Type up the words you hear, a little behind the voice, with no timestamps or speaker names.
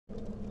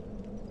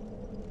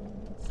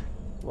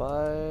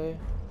Why,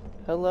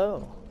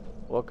 hello.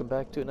 Welcome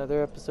back to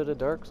another episode of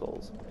Dark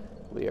Souls.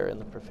 We are in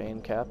the Profane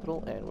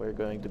Capital, and we're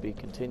going to be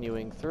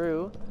continuing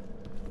through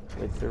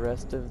with the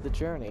rest of the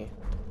journey.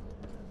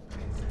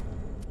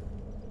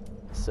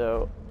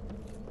 So,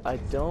 I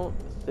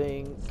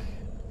think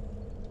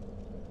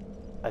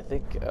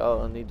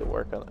I'll need to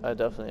work on, I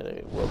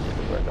definitely will need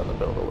to work on the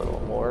build a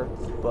little more,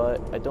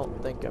 but I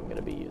don't think I'm going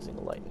to be using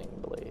Lightning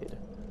Blade.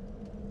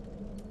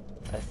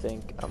 I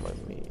think I'm going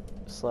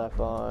to slap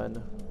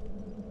on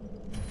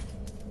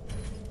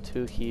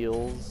 2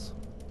 heals.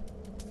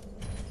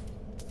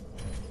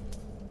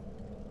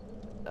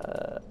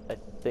 I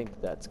think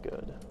that's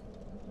good.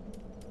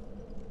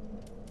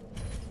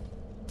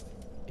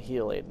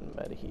 Heal aid and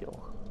meta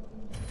heal.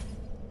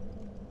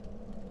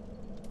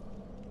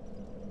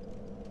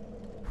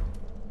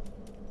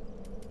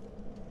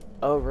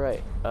 Oh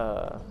right,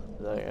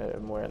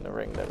 I'm wearing the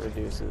ring that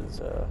reduces,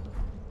 oh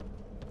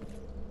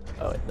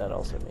wait, that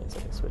also means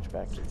I can switch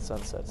back to the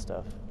sunset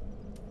stuff.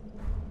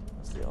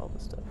 Let's do all the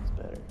stuff is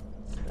better.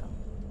 No.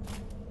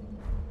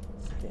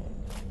 Dang.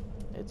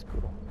 It's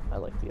cool. I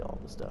like the all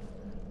the stuff.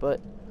 But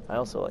I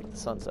also like the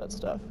sunset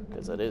stuff,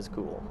 because it is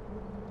cool.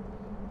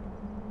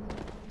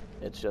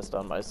 It's just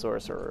on my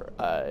sorcerer,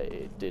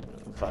 I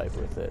didn't vibe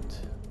with it.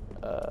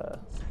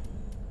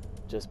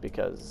 Just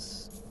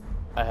because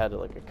I had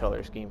like a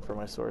color scheme for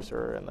my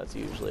sorcerer, and that's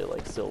usually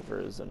like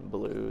silvers and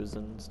blues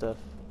and stuff.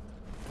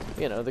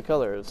 You know, the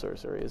color of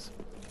sorceries.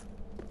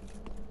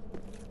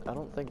 I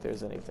don't think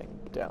there's anything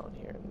down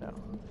here, no.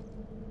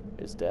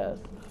 There's death.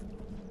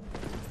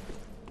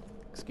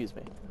 Excuse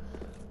me.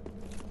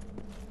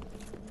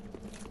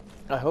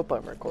 I hope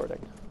I'm recording.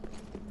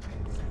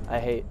 I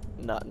hate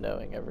not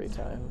knowing every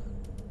time.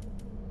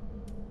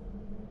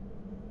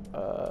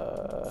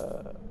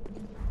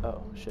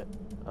 Oh, shit.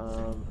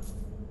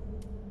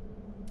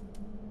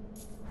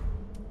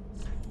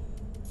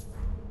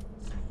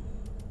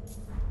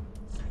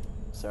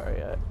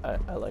 Sorry,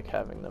 I like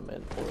having them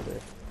in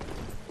order.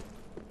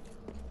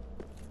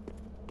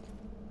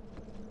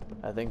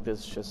 I think this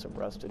is just some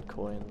rusted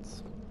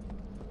coins.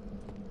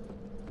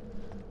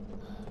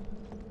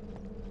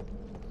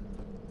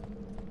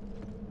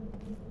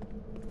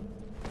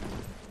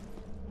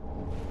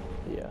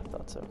 Yeah, I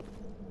thought so.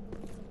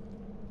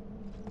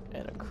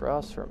 And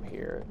across from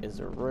here is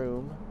a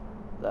room.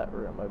 That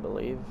room, I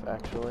believe,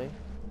 actually.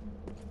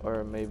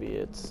 Or maybe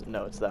it's...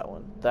 no, it's that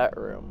one. That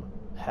room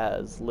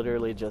has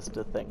literally just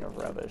a thing of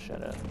rubbish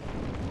in it.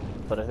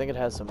 But I think it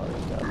has some other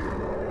stuff.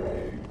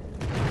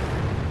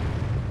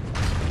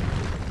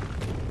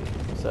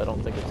 So I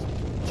don't think it's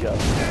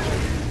just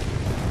rubbish.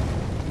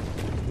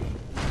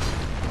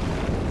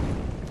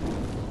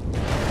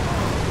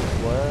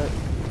 What?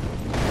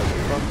 What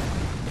the fuck?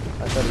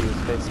 I thought he was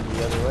facing the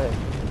other way.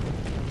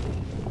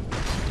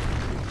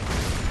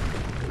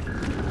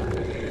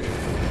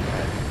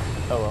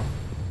 Oh well.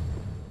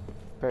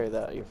 Parry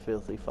that, you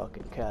filthy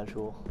fucking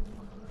casual.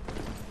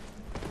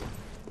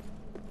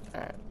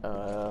 Alright,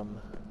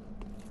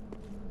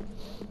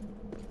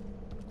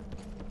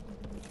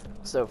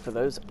 so for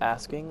those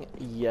asking,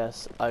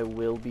 yes, I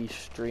will be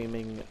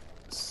streaming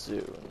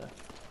soon.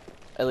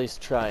 At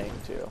least trying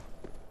to.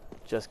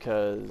 Just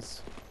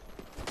cause,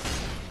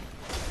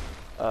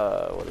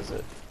 what is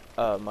it?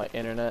 My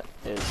internet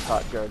is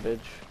hot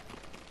garbage,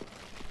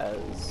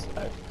 as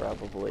I've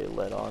probably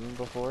let on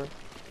before.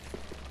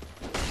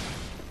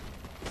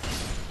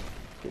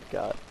 Good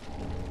God.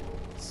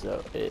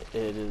 So it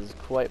is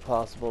quite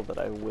possible that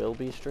I will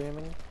be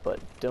streaming, but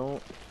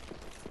don't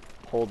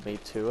hold me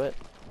to it.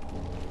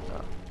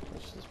 Oh,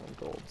 it's just 1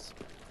 golds.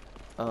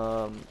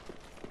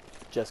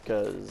 Just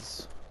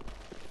cause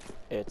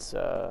it's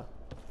a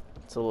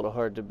little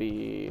hard to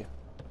be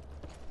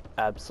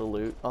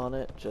absolute on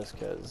it, just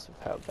cause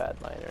of how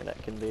bad my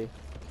internet can be.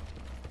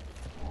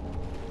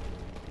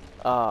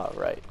 Ah,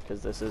 right,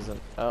 cause this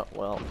isn't, oh,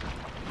 well.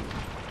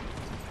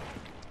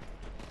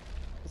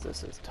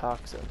 This is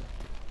toxin.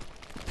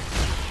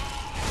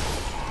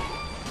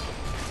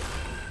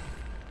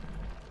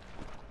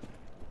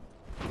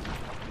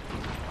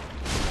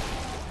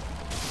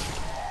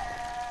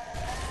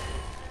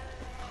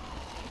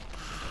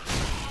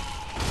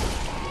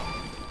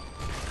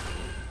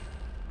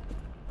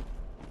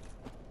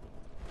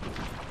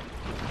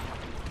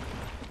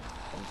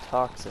 And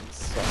toxin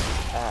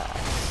sucks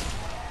ass.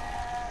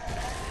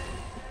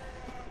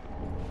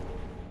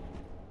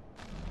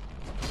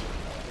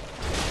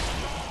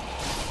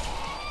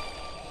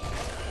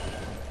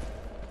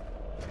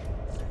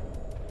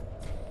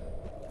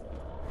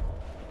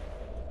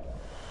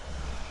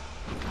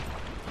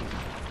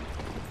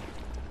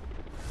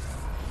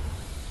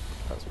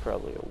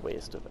 Probably a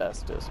waste of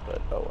Estus,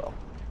 but oh well.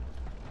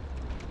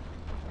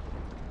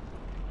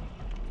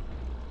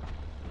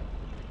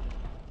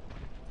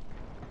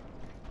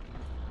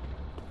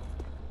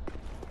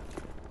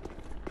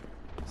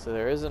 So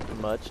there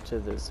isn't much to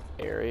this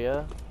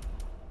area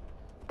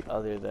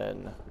other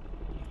than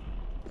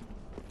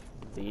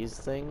these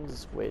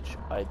things, which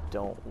I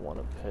don't want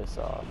to piss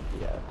off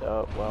yet.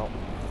 Oh, well.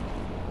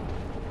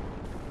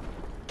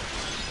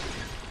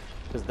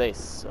 Because they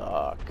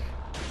suck.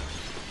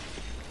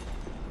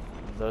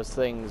 Those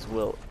things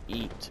will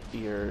eat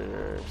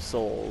your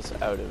souls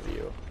out of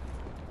you.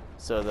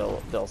 So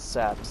they'll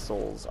sap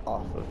souls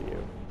off of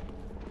you.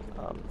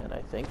 And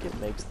I think it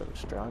makes them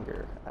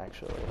stronger,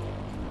 actually.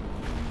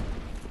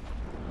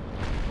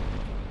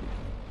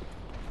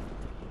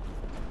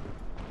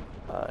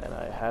 And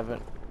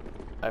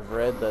I've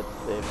read that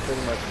they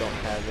pretty much don't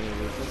have any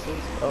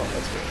weaknesses. Oh,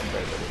 that's doing a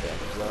fair bit of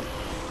damage though.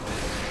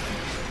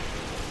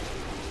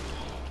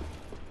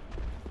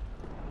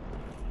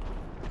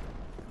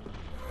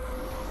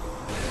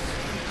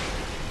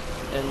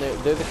 And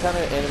they're the kind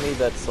of enemy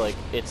that's like,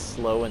 it's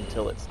slow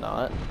until it's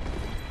not.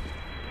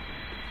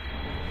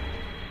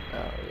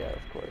 Oh yeah,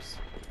 of course.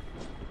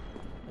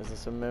 Is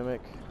this a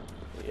mimic?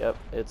 Yep,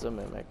 it's a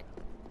mimic.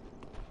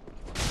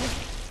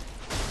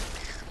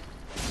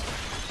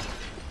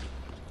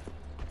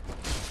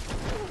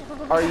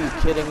 Are you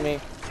kidding me?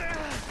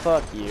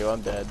 Fuck you,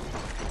 I'm dead.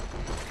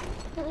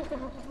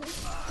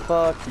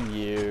 Fuck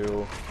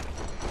you.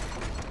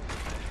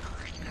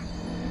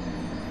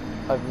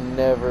 I've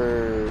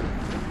never...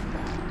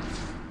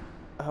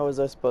 How was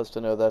I supposed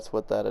to know that's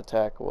what that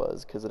attack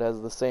was? Because it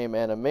has the same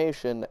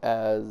animation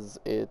as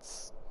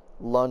its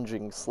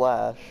lunging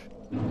slash.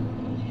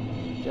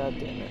 God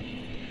damn it.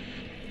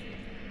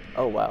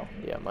 Oh wow,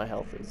 yeah, my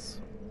health is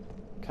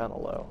kind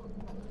of low.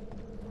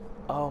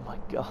 Oh my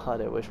god,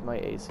 I wish my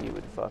AC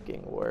would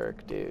fucking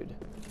work, dude.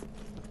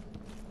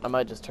 I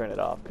might just turn it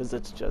off, because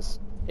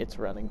it's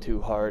running too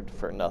hard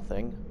for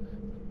nothing.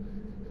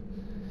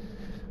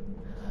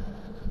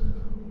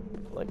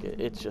 Like,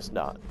 it's just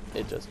not,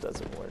 it just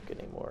doesn't work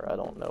anymore. I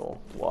don't know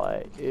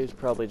why. It's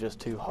probably just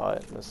too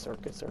hot and the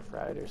circuits are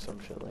fried or some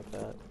shit like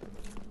that.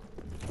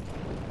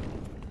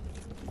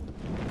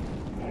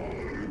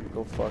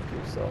 Go fuck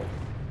yourself.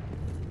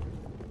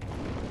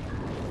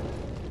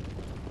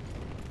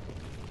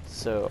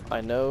 So, I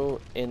know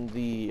in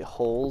the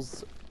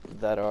holes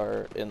that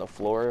are in the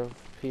floor of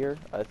here,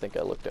 I think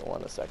I looked at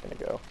one a second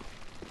ago.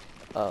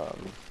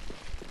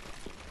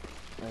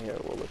 Here,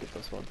 we'll look at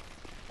this one.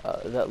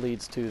 That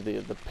leads to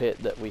the pit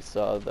that we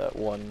saw, that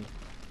one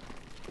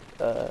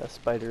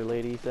spider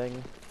lady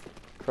thing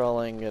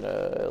crawling in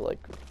a,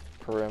 like,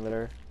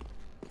 perimeter.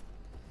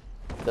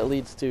 That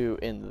leads to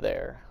in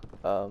there.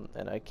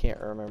 And I can't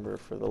remember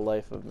for the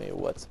life of me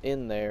what's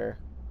in there.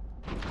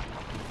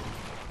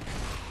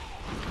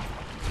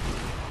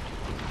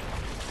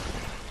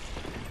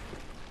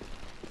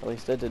 At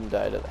least I didn't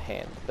die to the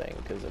hand thing,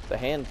 because if the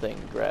hand thing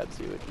grabs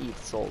you, it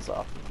eats souls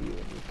off of you, and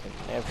you can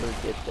never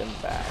get them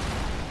back.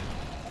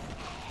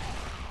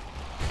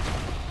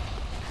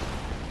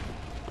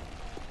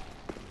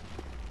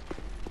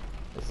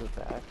 Is it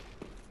back?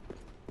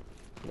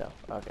 No,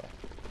 okay.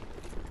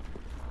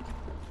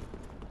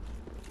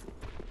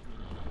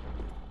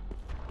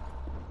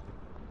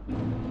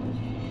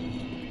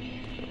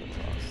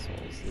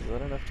 Souls. Is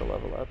that enough to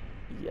level up?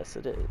 Yes,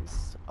 it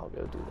is. I'll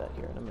go do that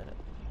here in a minute.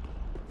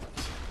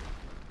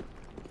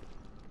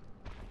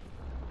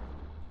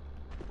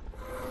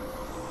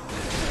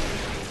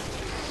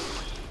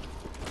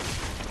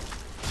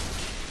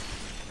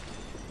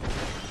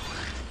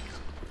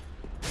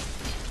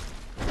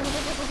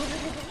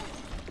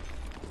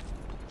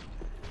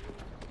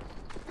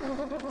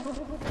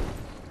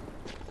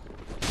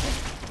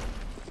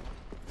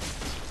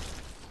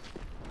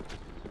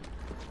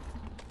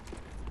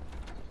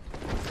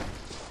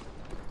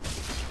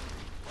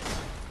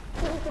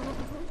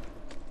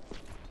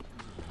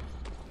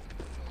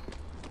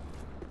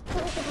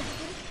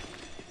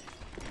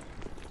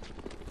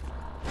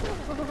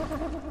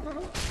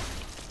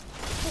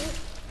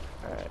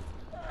 Alright.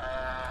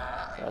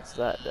 That's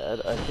that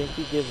dead. I think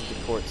he gives the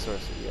court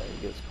sorcerer. Yeah,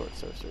 he gives court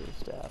sorcerer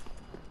staff.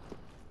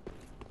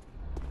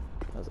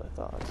 As I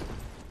thought.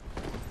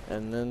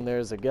 And then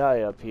there's a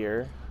guy up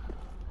here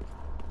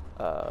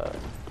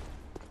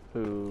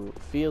who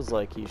feels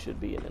like he should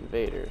be an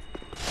invader.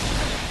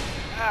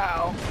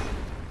 Ow!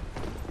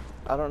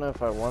 I don't know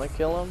if I want to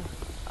kill him.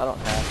 I don't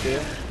have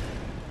to.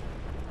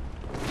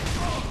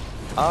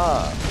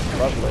 Ah,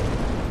 lovely.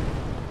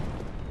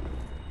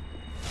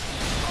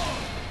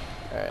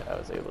 Alright, I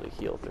was able to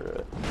heal through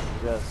it.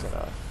 Just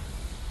enough.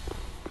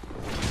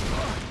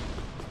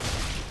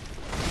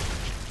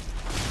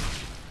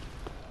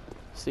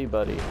 See,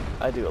 buddy,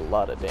 I do a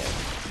lot of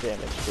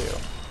damage too.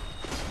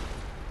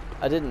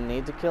 I didn't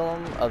need to kill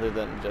him other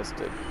than just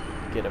to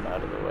get him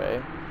out of the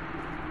way.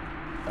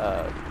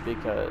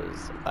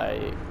 Because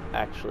I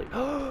actually...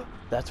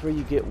 That's where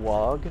you get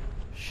Wog?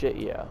 Shit,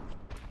 yeah.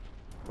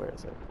 Where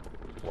is it?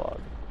 Wog.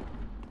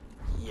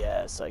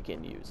 Yes, I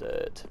can use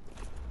it.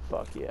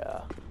 Fuck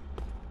yeah.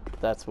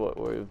 That's what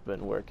we've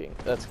been working.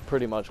 That's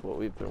pretty much what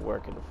we've been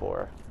working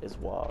for, is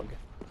Wog.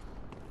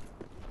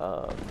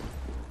 Because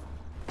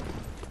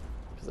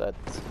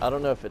that's... I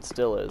don't know if it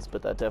still is,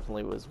 but that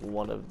definitely was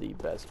one of the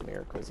best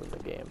miracles in the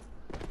game.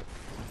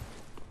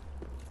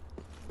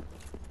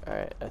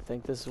 Alright, I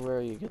think this is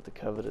where you get the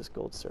covetous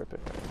gold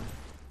serpent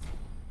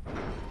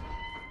ring.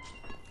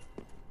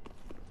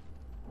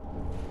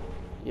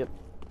 Yep.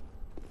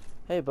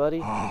 Hey, buddy.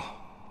 Ah,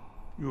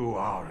 you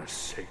are a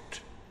saint.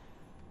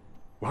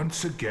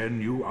 Once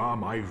again, you are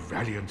my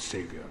valiant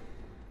savior.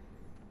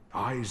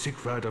 I,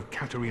 Siegfried of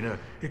Catarina,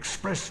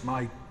 express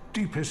my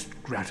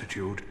deepest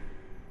gratitude.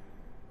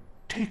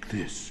 Take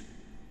this,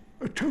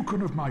 a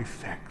token of my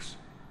thanks.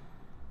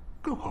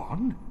 Go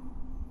on.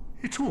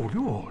 It's all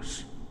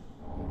yours.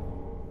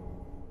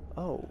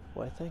 Oh,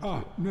 why thank you.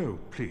 Ah, no,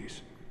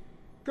 please.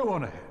 Go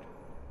on ahead.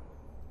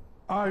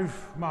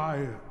 I've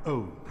my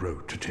own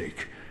road to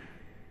take,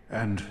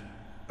 and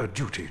a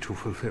duty to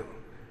fulfill.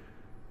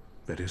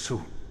 Very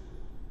soon.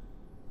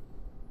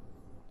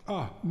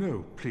 Ah,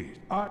 no, please.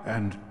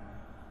 And...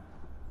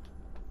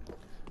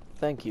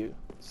 Thank you,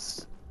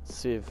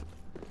 Siegfried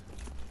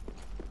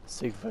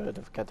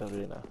of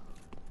Catarina.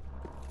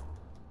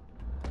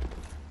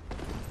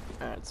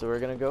 Alright, so we're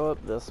gonna go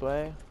up this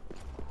way.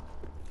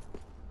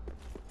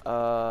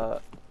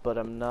 But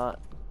I'm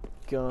not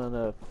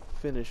gonna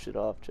finish it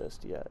off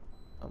just yet.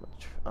 I'm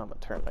gonna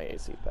turn my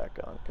AC back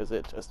on, because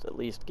it just at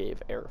least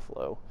gave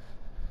airflow.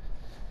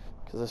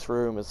 Because this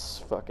room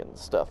is fucking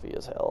stuffy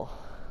as hell.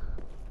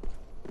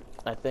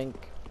 I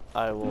think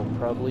I will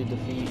probably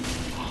defeat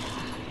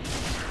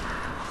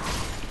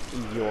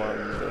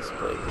Yorm this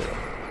playthrough.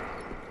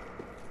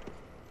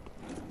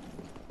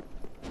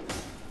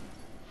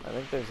 I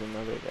think there's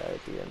another guy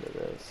at the end of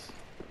this.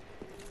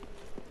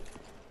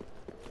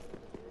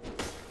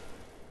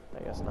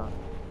 I guess not.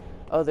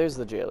 Oh, there's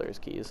the jailer's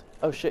keys.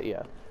 Oh shit,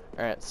 yeah.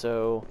 Alright,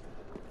 so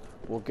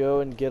we'll go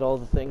and get all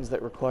the things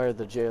that require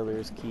the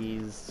jailer's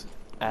keys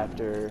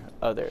after...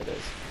 Oh, there it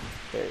is.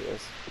 There he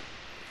is.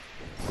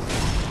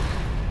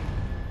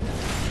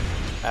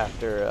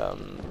 After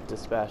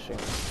dispatching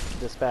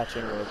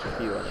with a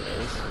few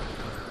enemies.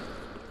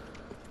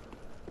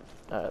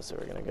 So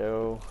we're gonna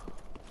go...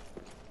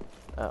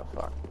 Oh,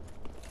 fuck.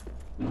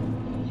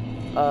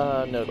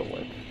 No, it'll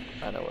work.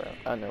 I know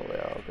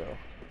where I'll go.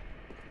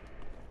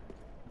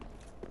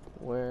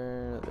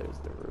 There's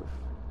the roof.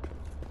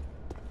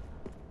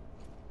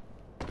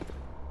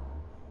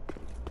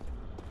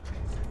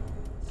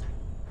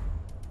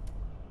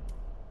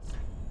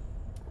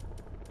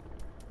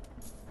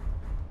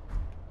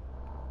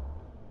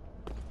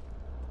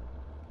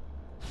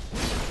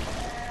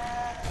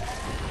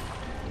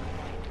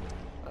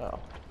 Oh,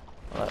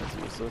 well, that's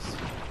useless.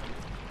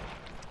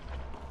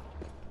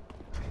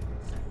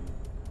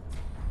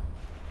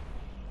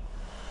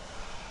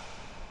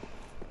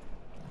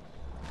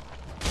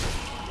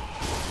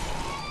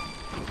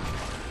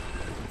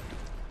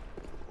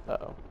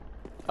 Uh-oh.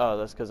 Oh,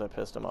 that's because I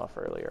pissed him off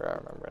earlier, I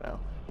remember now.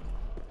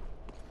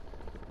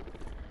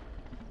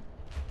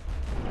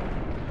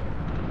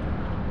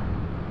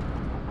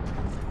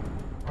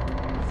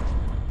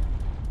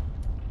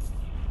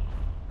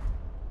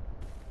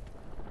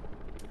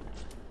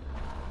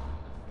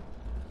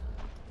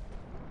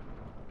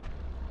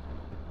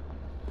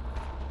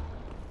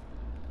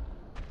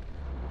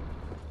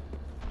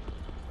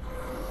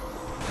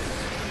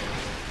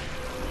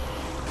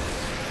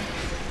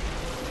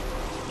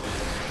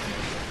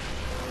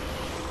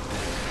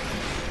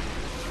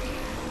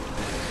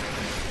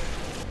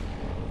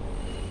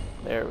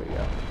 There we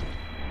go.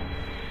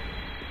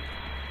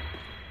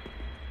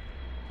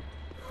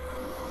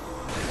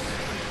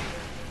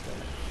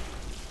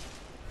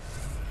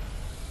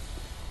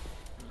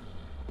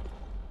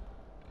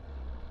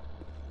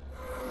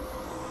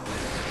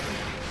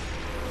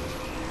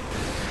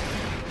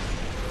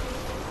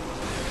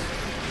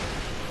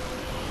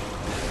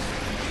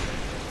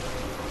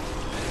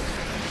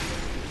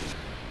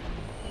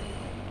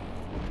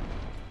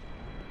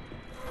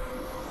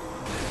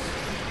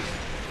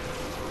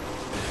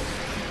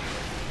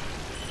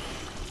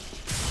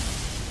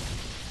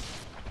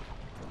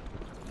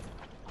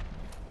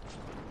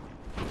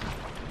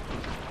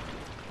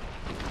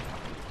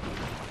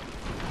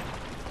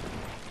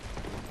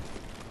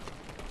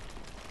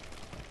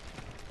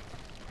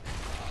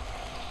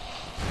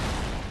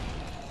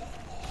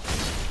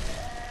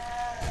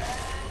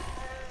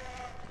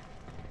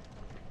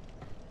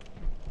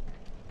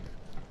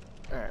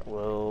 Alright,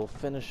 we'll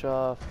finish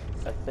off.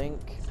 I think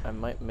I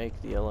might make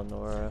the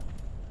Eleonora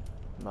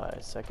my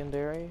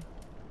secondary.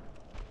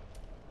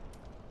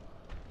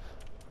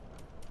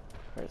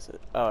 Where is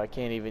it? Oh, I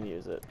can't even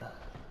use it.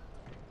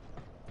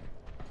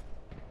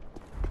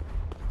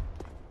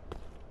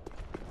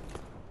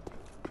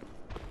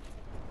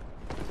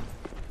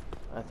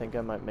 I think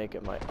I might make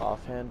it my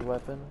offhand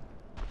weapon.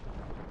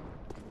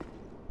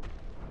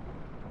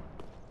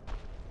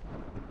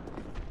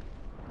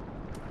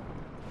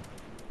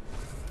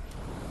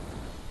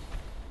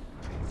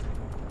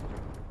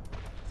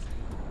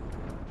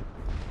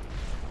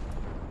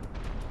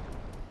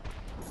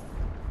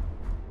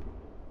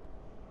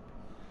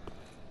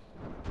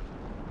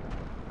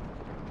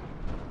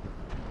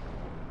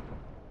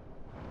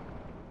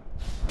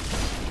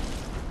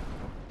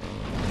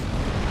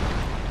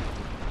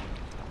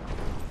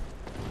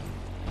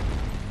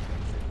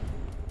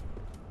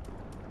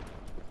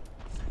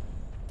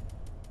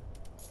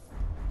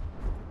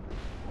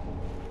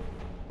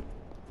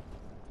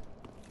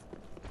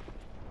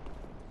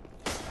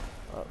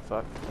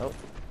 fuck. Nope.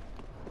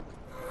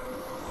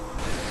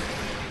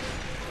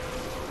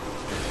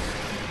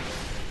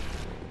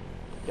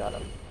 Got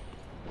him.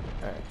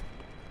 Alright.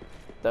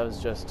 That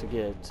was just to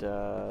get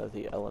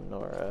the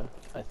Eleonora.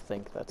 I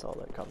think that's all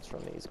that comes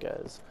from these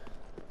guys.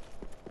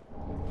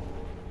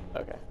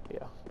 Okay,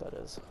 yeah, that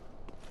is.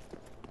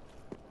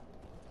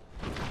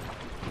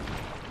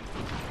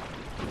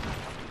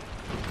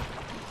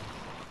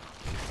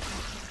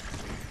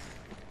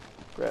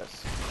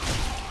 Gross.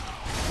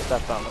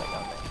 Stop vomiting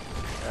on me.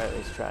 Or at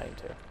least trying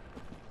to.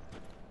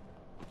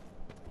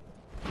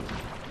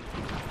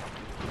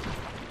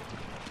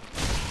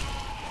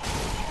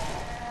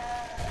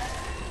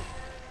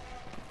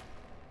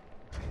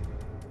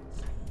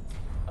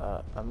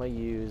 I'm gonna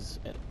use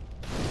an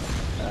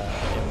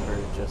Ember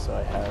just so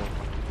I have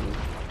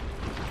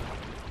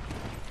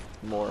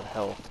more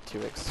health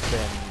to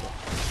expend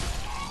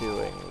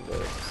doing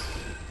this.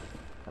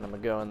 And I'm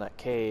gonna go in that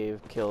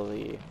cave, kill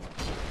the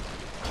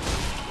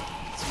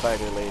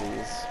spider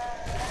ladies.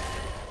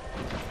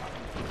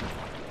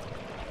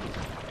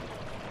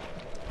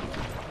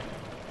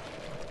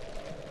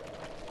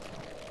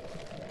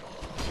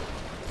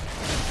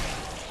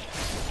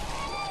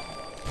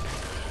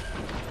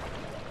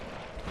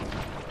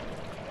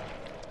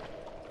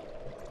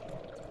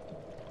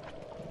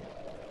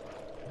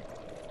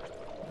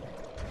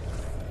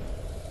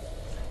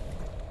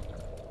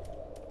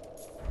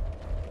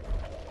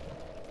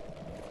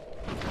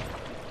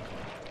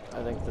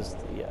 I think this,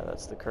 yeah,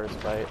 that's the curse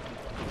bite.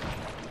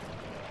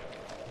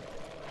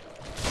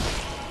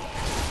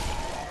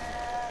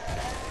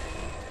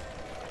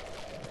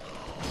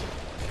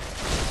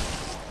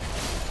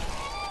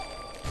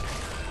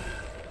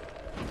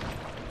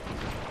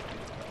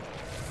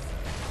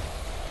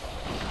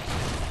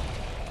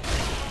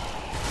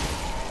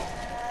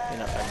 You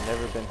know, I've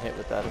never been hit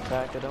with that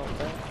attack, I don't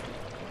think.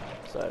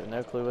 So I have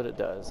no clue what it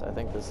does. I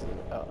think this is,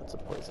 oh, it's a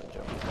poison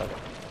jump. Okay.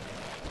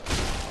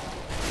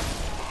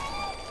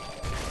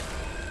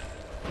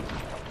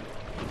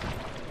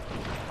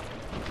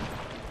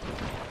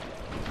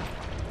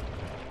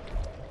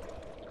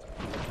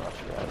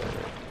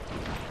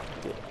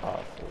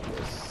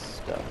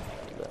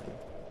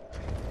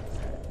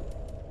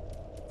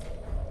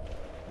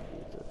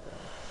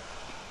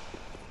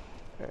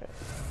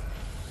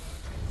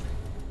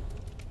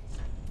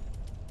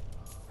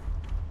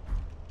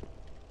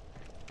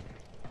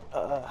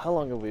 How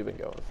long have we been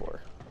going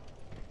for?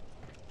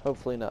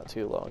 Hopefully not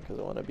too long, because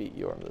I want to beat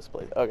Yorm this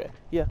place. Okay,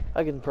 yeah,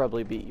 I can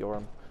probably beat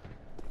Yorm.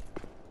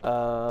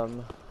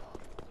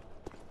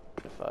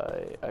 If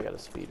I got a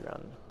speed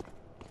run.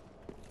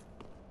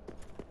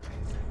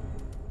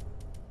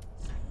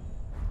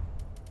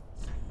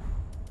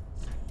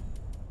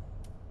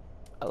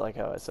 I like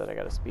how I said I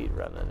got a speed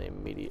run and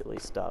immediately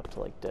stopped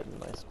like dead in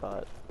my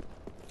spot.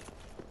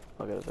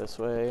 I'll go this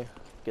way,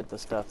 get the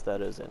stuff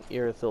that is in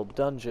Irithyll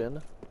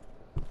Dungeon.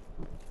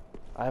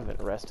 I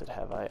haven't rested,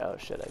 have I? Oh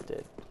shit, I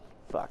did.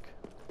 Fuck.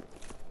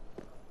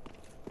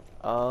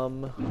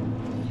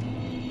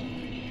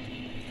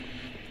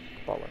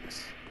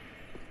 Bollocks.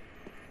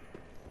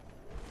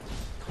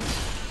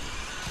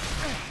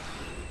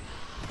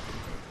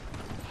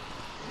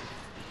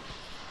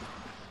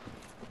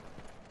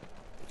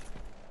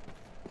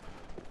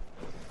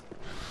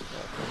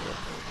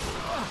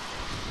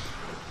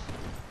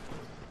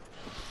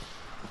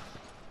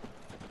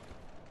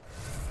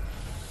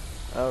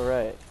 All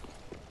right.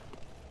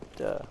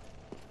 Duh.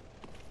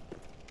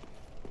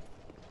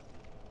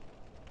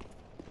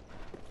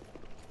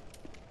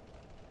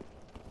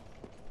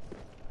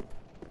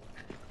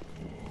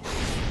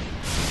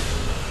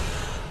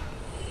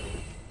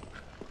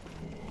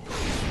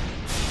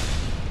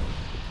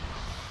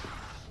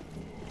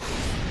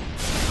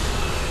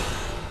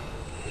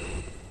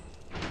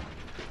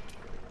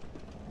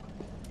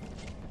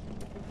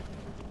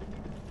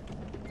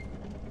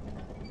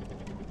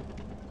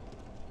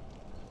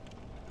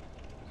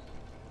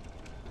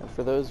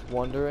 For those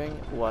wondering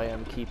why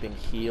I'm keeping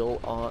heal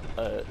on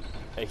a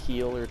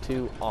heal or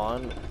two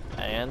on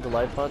and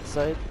Life Hunt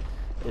Scythe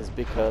is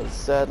because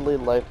sadly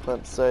Life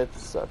Hunt Scythe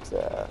sucks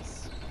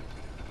ass.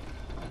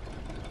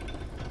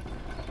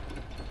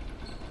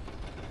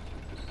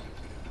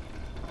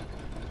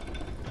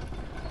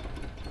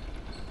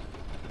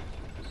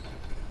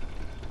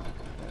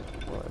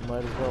 Well, I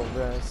might as well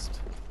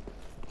rest.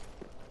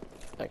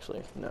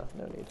 Actually, no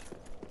need.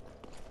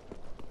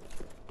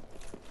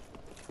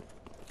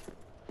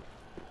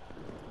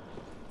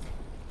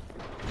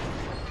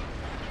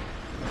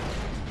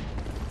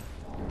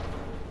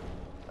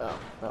 Oh,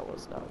 that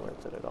was not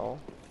worth it at all.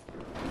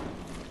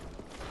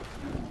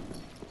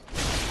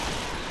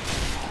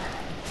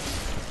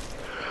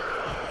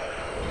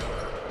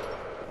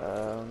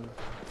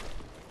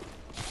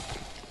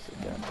 Is it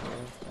down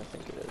here? I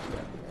think it is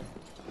down here.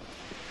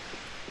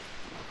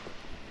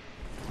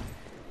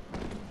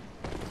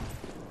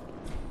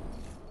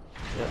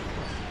 Yep.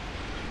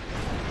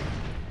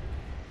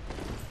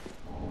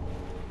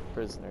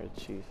 Prisoner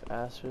Chief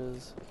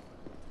Ashes.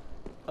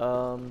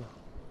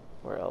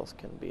 Where else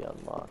can be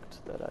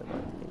unlocked that I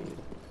might need?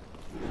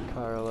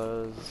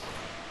 Carlos.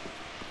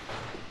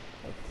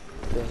 I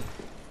think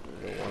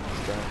the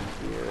ones down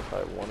here if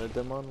I wanted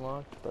them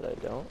unlocked, but I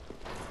don't.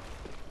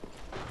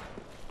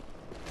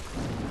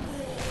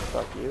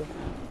 Fuck you.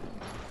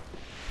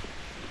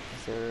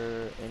 Is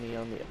there any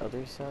on the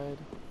other side?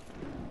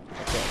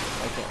 I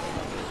can't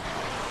remember.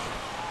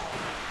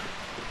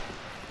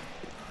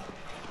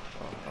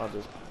 Oh, I'll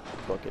just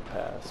book it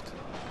past.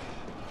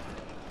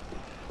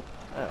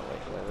 Oh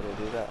wait, why would I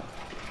do that?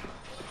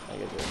 I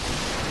could just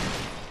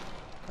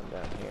come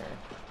down here.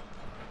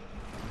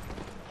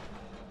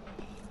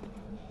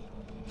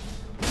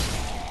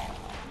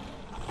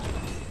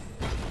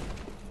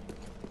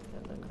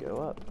 And then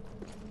go up.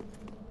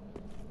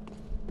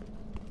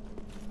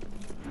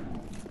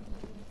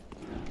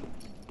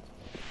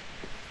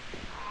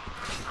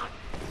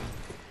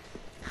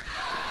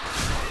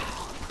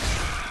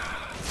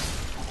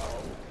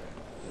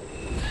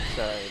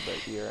 Sorry, but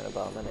you're an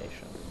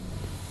abomination.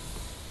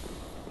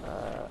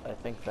 I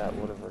think that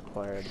would have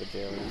required the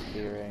jailer's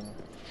hearing.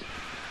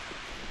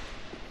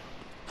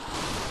 I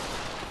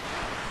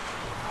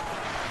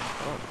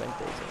don't think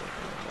there's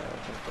anything in there. I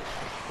think that's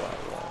just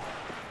firewall.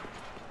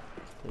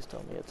 Please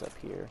tell me it's up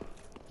here.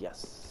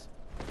 Yes.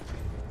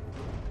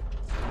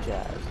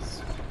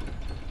 Jazz.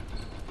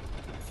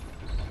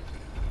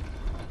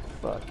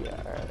 Fuck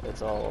yeah, alright.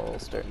 It's all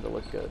starting to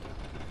look good.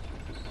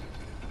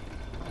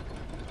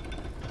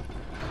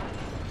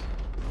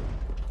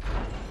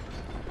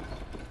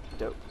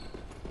 Dope.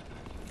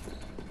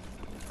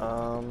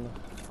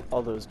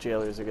 All those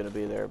jailers are gonna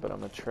be there, but I'm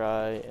gonna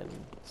try and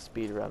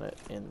speed run it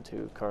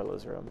into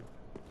Carla's room.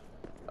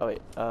 Oh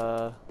wait,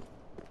 too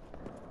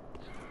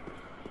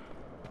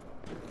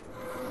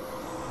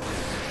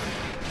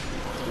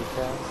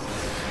fast?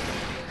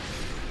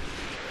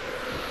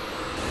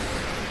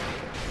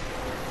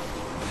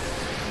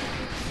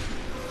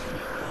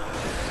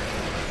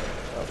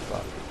 Oh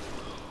fuck.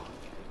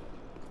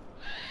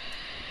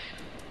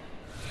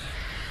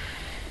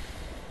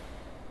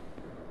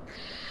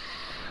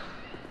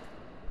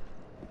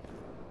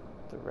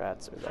 The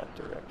rats are that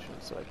direction,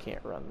 so I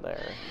can't run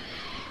there.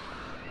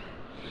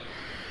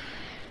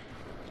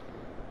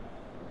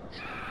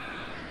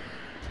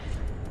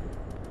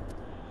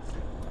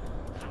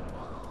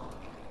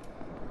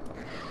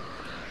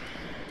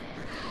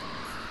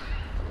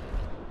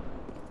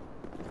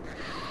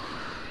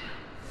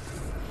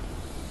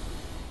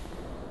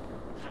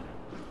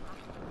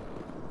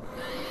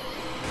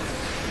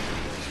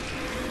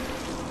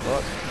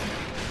 What?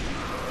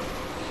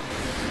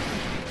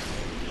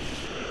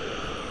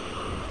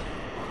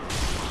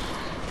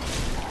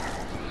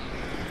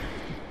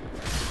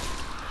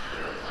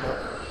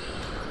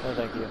 No,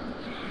 thank you.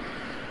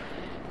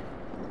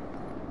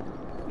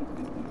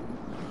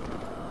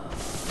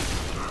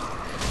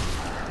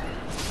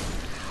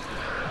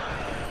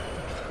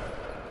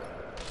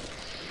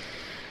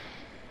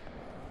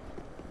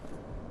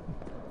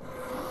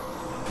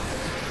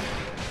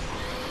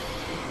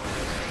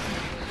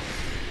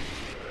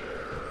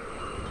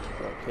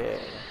 Okay,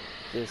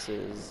 this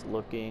is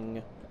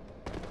looking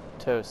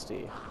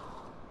toasty.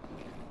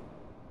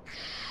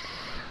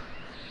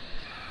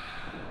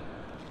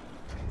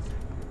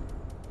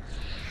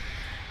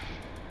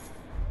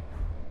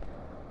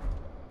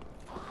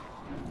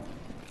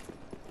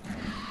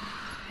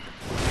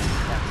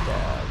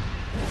 Backstab.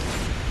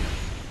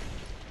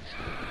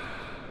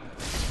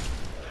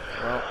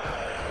 Well.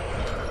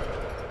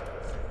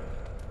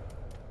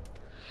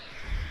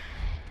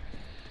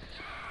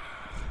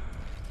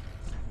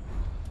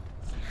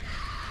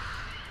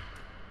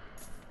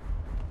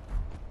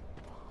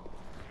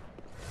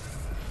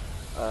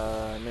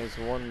 And there's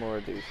one more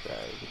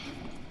douchebag.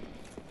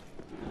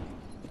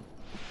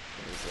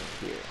 He's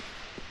in here.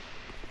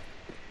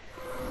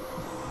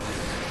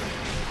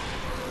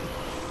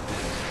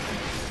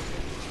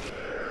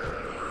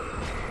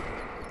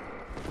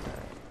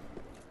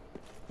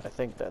 I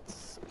think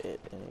that's it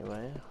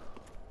anyway.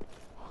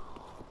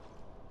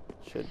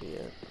 Should be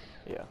it.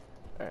 Yeah.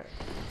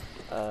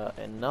 Alright.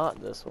 And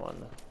not this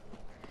one,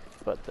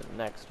 but the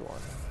next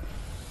one.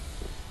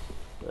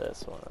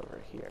 This one over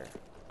here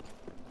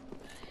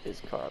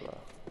is Carla.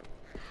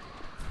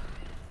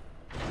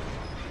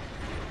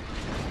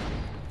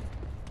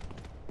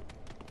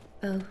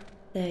 Oh,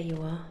 there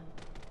you are.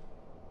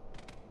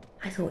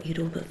 I thought you'd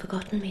all but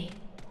forgotten me.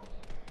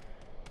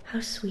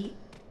 How sweet.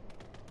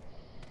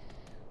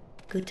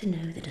 Good to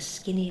know that a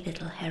skinny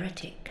little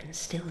heretic can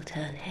still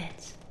turn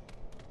heads.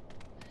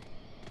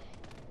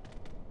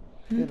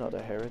 You're not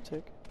a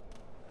heretic?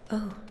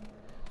 Oh,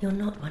 you're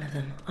not one of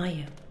them, are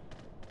you?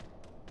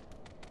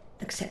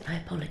 Accept my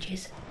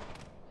apologies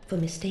for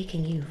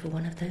mistaking you for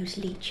one of those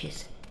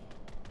leeches.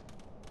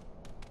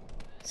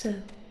 So,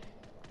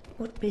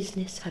 what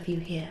business have you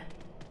here?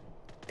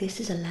 This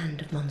is a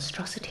land of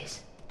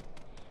monstrosities,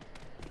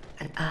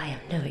 and I am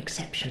no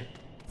exception.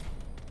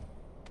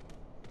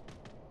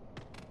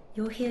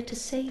 You're here to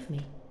save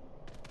me,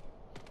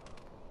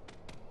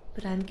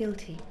 but I'm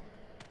guilty,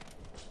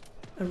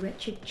 a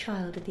wretched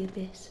child of the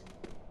abyss.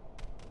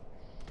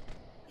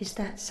 Is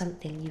that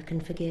something you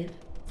can forgive?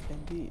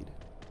 Indeed.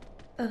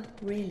 Oh,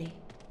 really?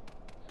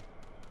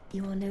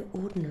 You are no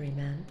ordinary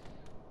man.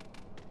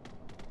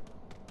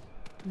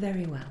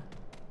 Very well.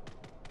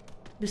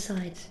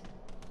 Besides,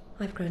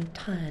 I've grown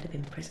tired of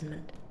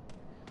imprisonment.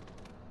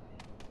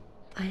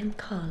 I am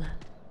Carla,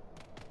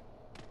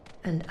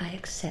 and I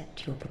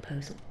accept your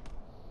proposal.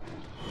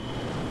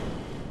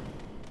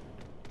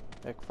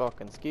 Heck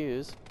fucking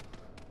skews.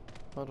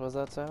 What was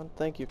that sound?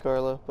 Thank you,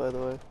 Carla, by the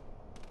way.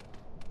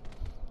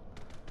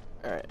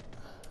 Alright.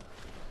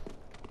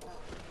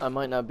 I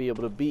might not be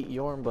able to beat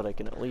Yorm, but I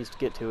can at least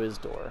get to his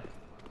door.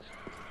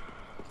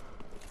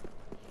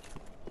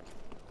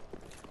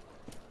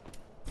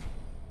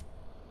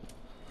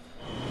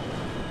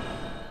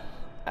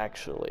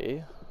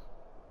 Actually,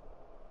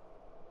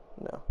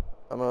 no.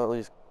 I'm gonna at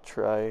least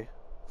try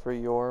for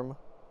Yorm.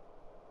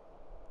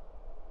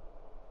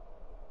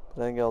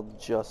 But I think I'll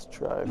just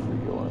try for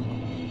Yorm.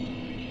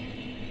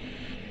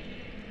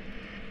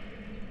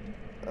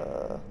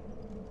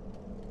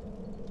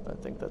 I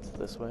think that's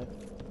this way.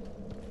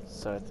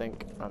 So I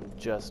think I'm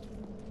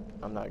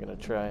not gonna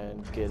try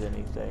and get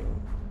anything.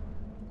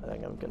 I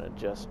think I'm gonna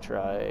just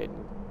try and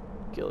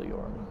kill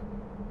Yorm.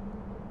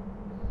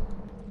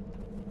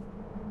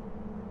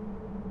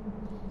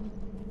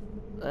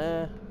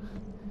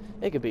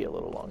 It could be a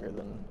little longer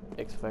than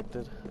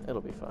expected.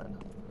 It'll be fine.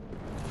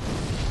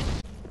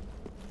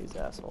 These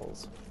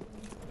assholes.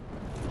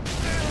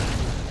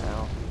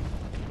 Ow.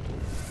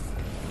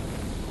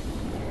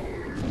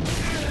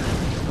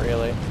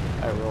 Really?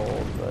 I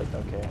rolled, but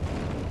okay.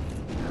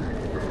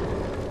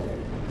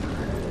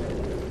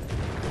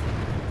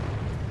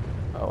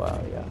 Oh wow,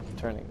 yeah.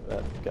 Turning,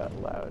 that got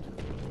loud.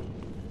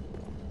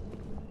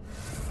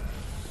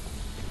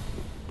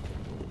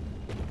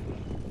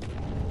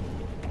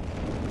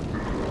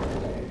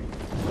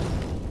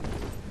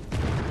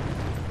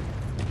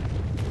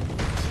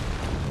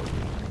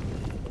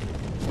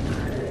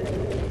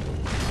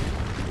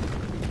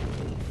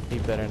 He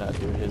better not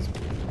do his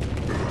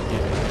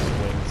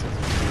wings as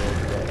a shield.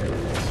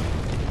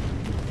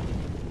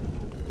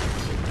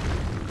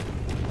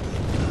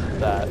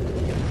 That.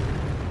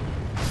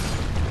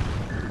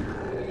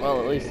 Well,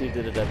 at least he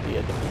did it at the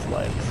end of his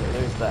life, so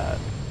there's that.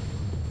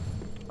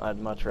 I'd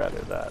much rather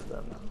that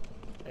than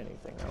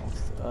anything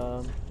else.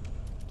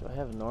 Do I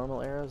have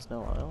normal arrows?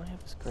 No, I only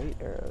have great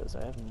arrows.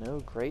 I have no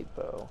great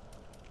bow.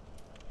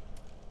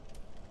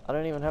 I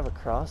don't even have a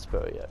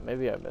crossbow yet.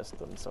 Maybe I missed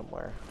them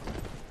somewhere.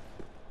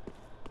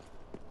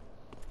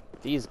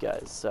 These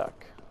guys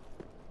suck.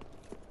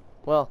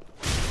 Well,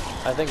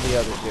 I think the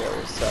other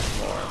heroes suck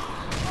more.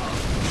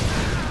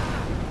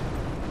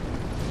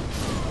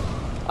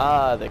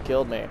 Ah, they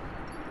killed me.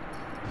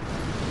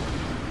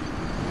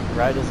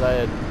 Right as I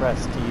had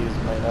pressed to use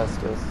my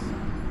Estus.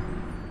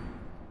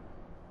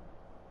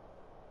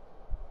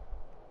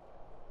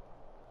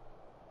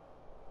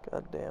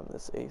 God damn,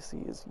 this AC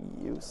is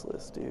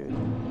useless, dude.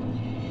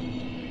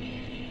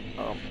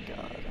 Oh my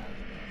god.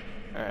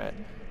 Alright.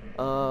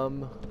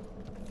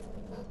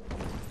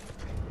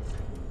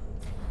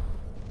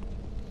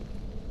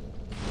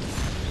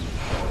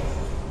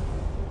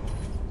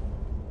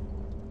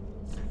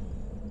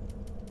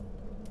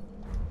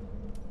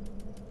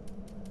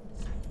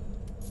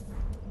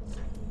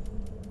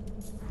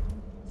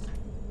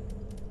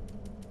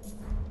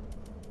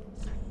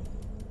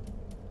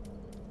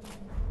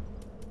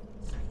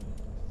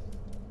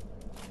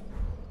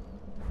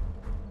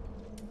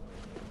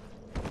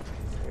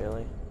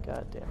 Really?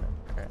 God damn it.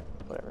 Alright,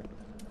 whatever.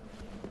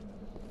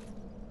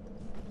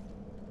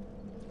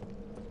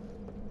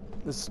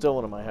 This is still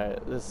one of my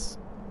highest.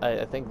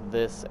 I think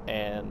this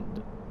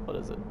and what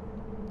is it?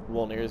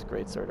 Wolnir's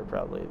Greatsword are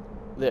probably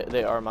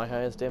they are my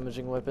highest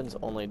damaging weapons,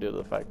 only due to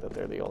the fact that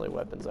they're the only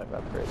weapons I've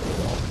upgraded at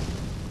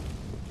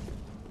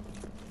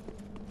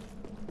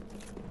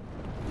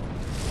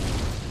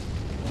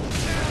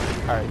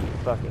all. Are you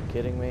fucking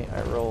kidding me?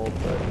 I rolled,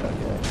 but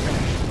okay.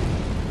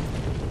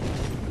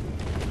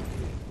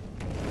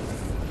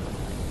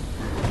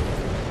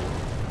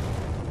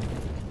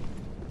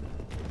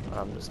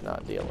 I'm just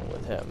not dealing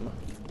with him.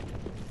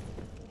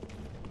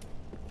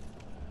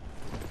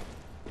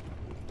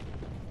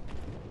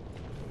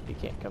 He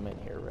can't come in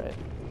here, right?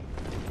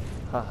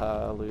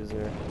 Haha,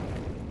 loser.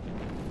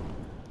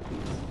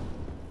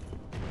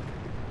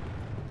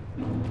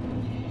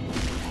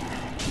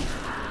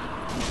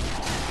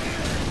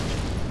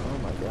 Oh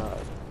my god.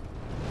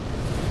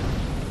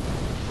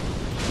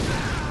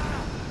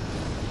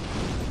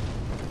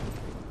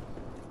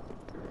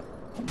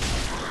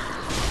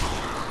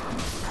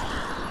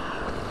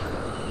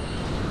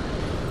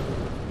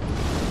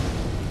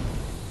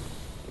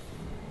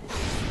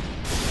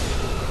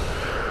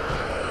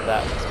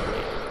 That was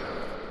great.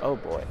 Oh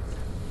boy.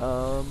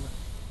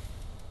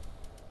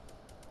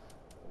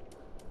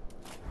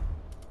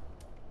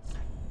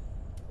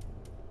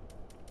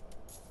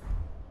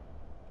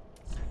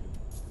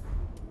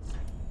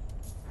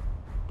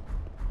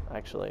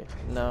 Actually,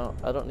 no,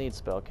 I don't need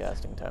spell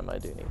casting time. I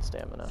do need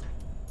stamina.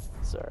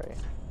 Sorry.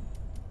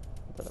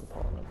 But I'm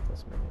pulling up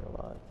this menu a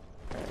lot.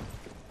 Alright.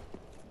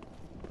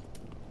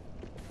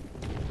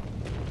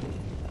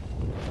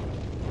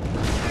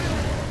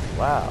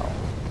 Wow.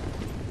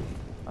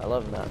 I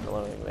love not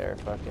knowing their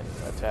fucking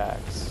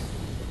attacks.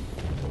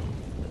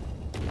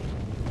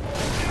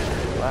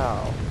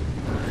 Wow.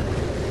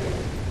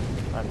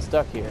 I'm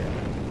stuck here.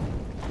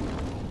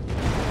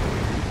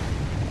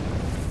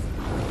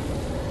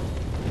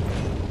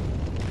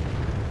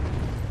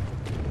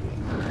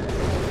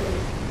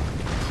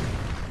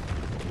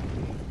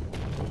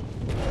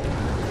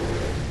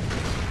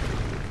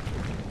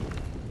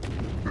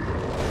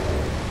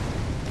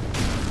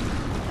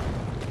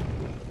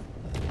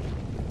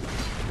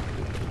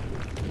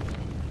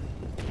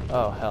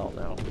 Oh, hell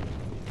no.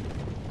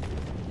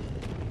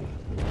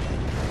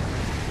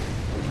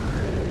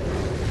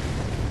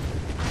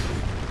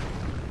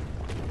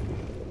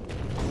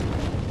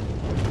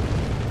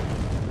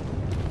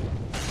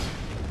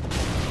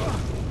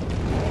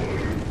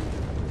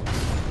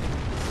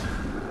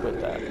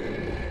 Quit that.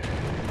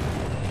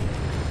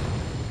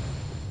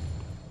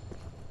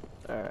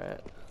 Alright.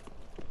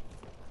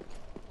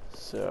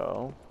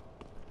 So...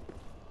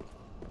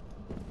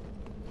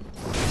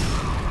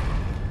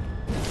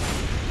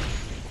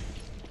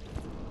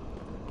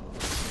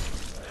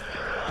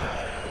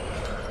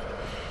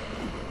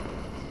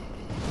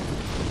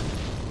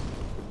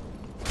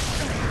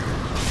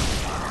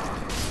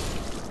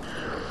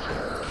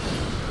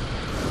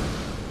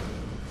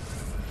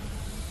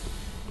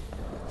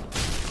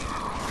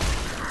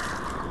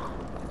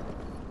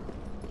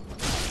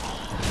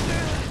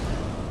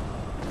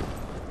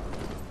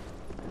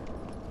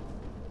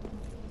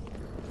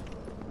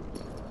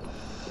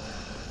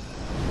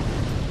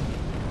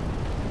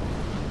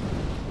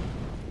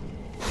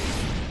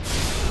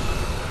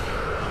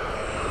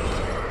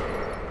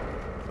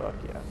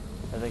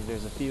 I think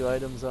there's a few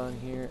items on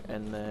here,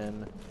 and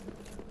then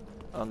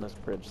on this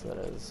bridge that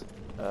is.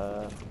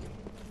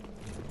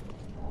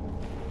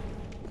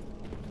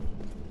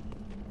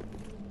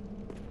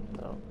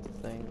 Don't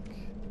think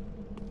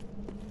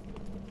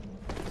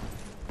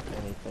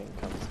anything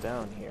comes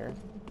down here.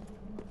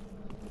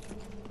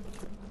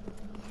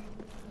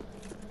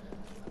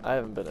 I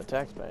haven't been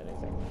attacked by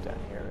anything down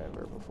here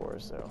ever before,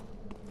 so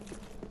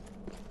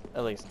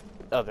at least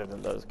other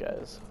than those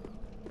guys.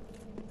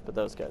 But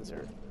those guys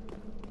are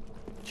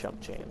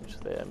chump change.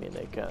 I mean,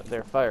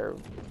 their fire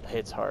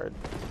hits hard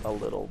a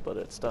little, but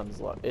it stun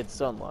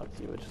locks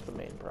you, which is the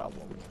main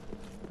problem.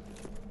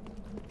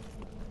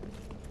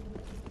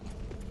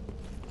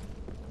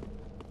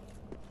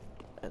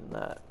 And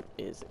that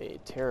is a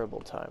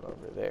terrible time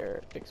over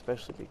there,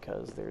 especially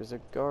because there's a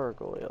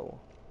gargoyle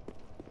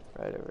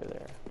right over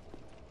there.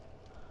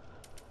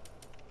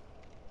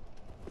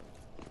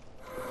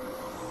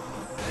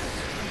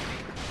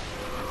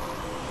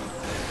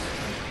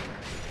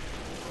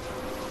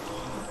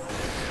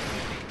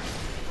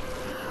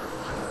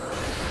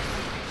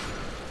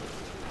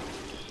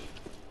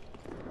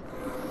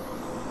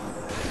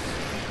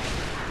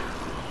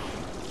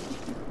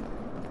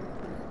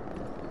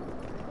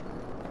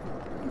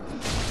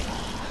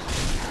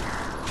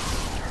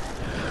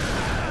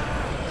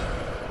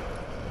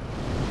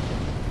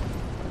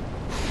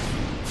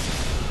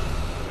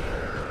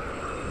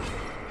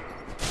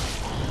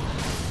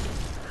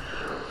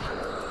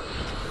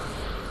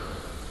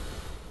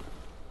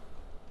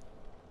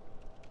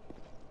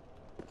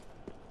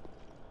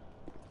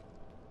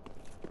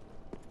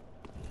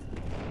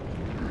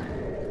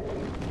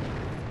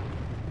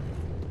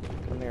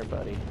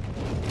 Buddy.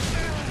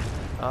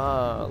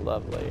 Ah,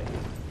 lovely.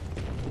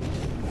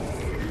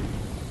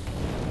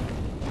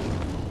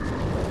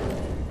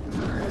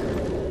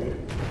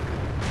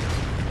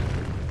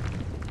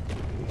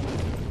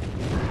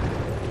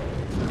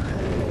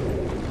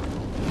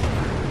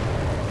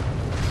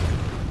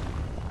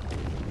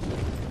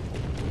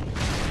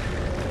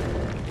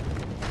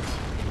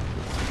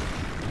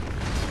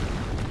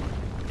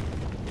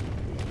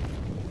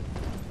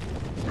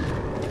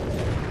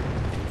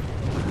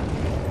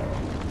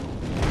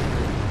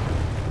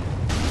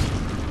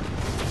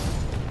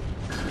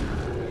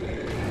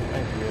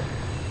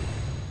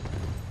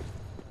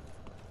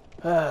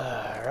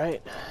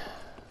 Alright.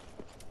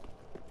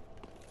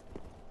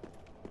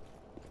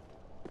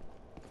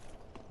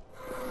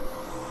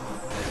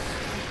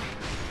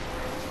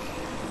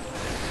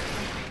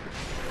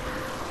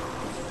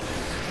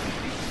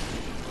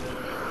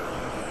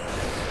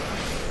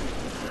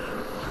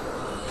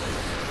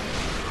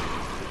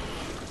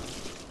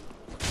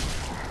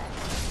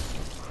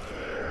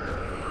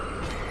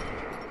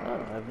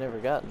 Oh, I've never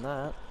gotten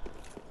that.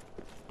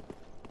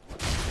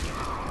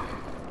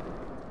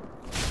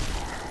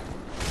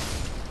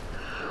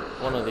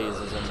 One of these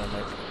is a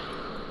mimic.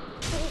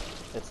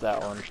 It's that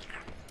one.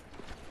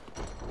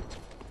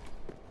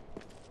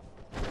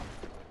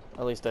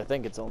 At least I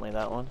think it's only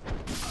that one.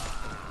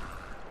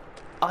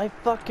 I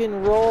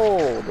fucking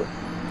rolled!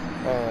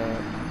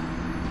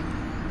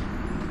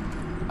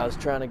 I was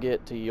trying to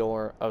get to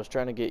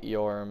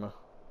Yorm,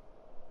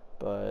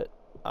 but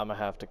I'm gonna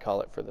have to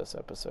call it for this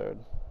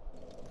episode.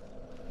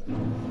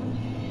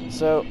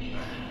 So,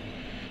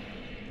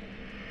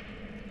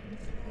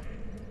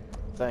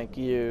 thank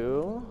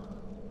you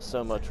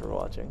so much for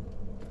watching.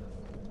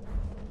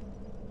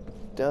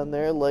 down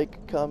there,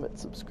 like, comment,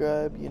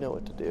 subscribe, you know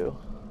what to do.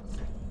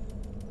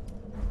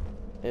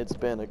 It's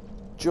been a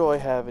joy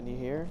having you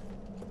here,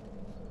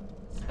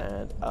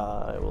 and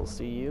I will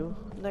see you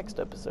next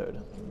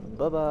episode.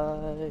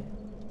 Bye-bye.